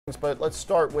But let's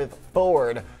start with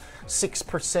Ford.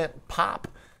 6% pop,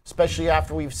 especially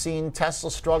after we've seen Tesla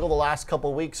struggle the last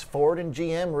couple of weeks. Ford and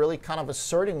GM really kind of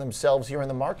asserting themselves here in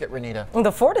the market, Renita.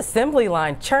 The Ford assembly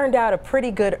line churned out a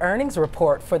pretty good earnings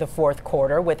report for the fourth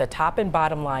quarter with a top and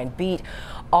bottom line beat,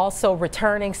 also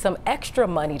returning some extra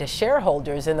money to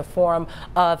shareholders in the form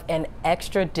of an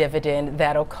extra dividend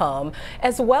that'll come,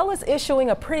 as well as issuing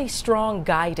a pretty strong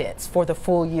guidance for the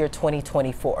full year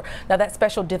 2024. Now, that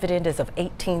special dividend is of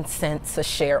 18 cents a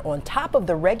share on top of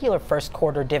the regular first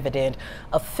quarter dividend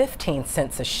of 15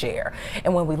 cents a share.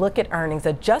 And when we look at earnings,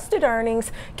 adjusted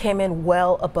earnings came in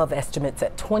well above estimates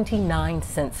at 29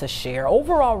 cents a share.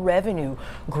 Overall revenue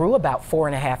grew about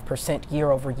 4.5%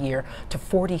 year over year to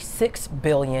 $46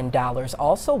 billion,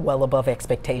 also well above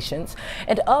expectations.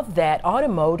 And of that,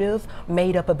 automotive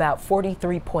made up about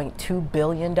 $43.2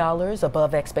 billion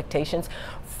above expectations.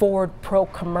 Ford Pro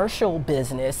commercial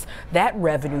business, that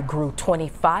revenue grew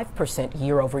 25%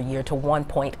 year over year to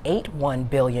 $1.81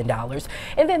 billion.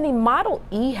 And then the Model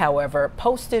E, however,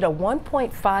 posted a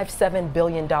 $1.57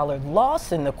 billion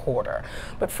loss in the quarter.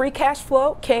 But free cash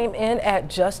flow came in at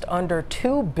just under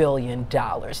 $2 billion. Now,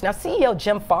 CEO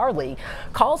Jim Farley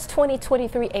calls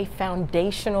 2023 a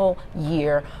foundational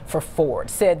year for Ford,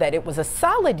 said that it was a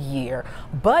solid year,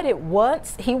 but he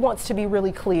wants to be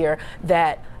really clear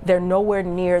that they're nowhere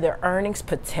near their earnings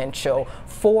potential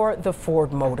for the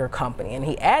Ford Motor Company. And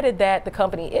he added that the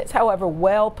company is, however,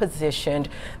 well positioned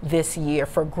this year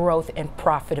for growth and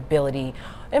profitability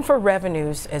and for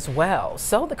revenues as well.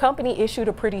 So the company issued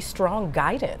a pretty strong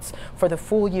guidance for the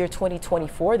full year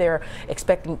 2024. They're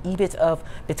expecting EBIT of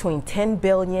between $10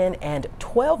 billion and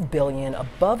 $12 billion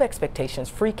above expectations.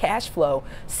 Free cash flow,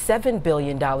 $7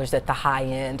 billion at the high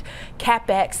end.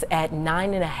 CapEx at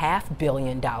 $9.5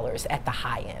 billion at the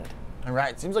high end. All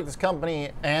right, seems like this company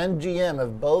and GM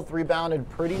have both rebounded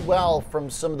pretty well from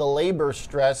some of the labor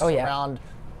stress around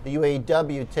the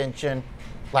UAW tension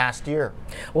last year.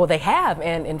 Well, they have,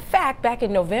 and in fact, back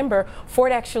in November,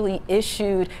 Ford actually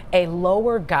issued a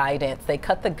lower guidance. They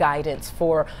cut the guidance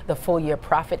for the full year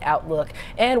profit outlook,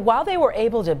 and while they were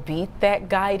able to beat that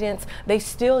guidance, they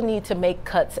still need to make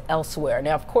cuts elsewhere.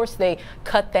 Now, of course, they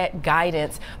cut that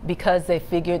guidance because they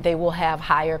figured they will have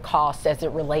higher costs as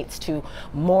it relates to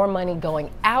more money going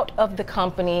out of the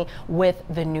company with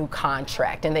the new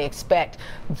contract, and they expect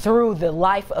through the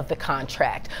life of the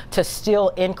contract to still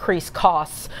increase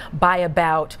costs by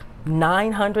about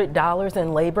 $900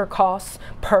 in labor costs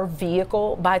per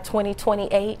vehicle by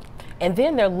 2028. And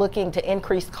then they're looking to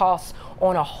increase costs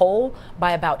on a whole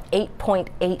by about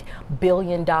 $8.8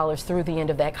 billion through the end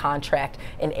of that contract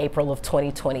in April of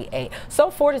 2028.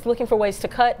 So Ford is looking for ways to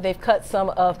cut. They've cut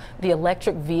some of the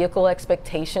electric vehicle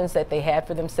expectations that they had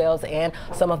for themselves and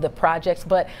some of the projects,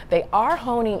 but they are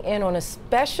honing in on a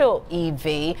special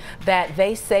EV that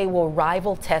they say will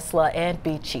rival Tesla and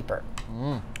be cheaper.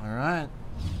 All right.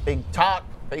 Big talk,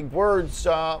 big words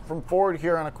from Ford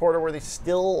here on a quarter where they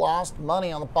still lost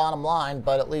money on the bottom line,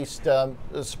 but at least a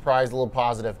surprise, a little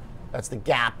positive. That's the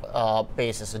GAAP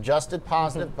basis. Adjusted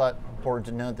positive, but important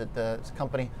to note that this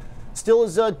company still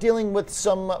is dealing with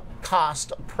some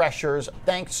cost pressures.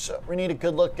 Thanks, Renita.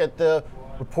 Good look at the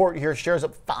report here. Shares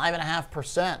up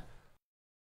 5.5%.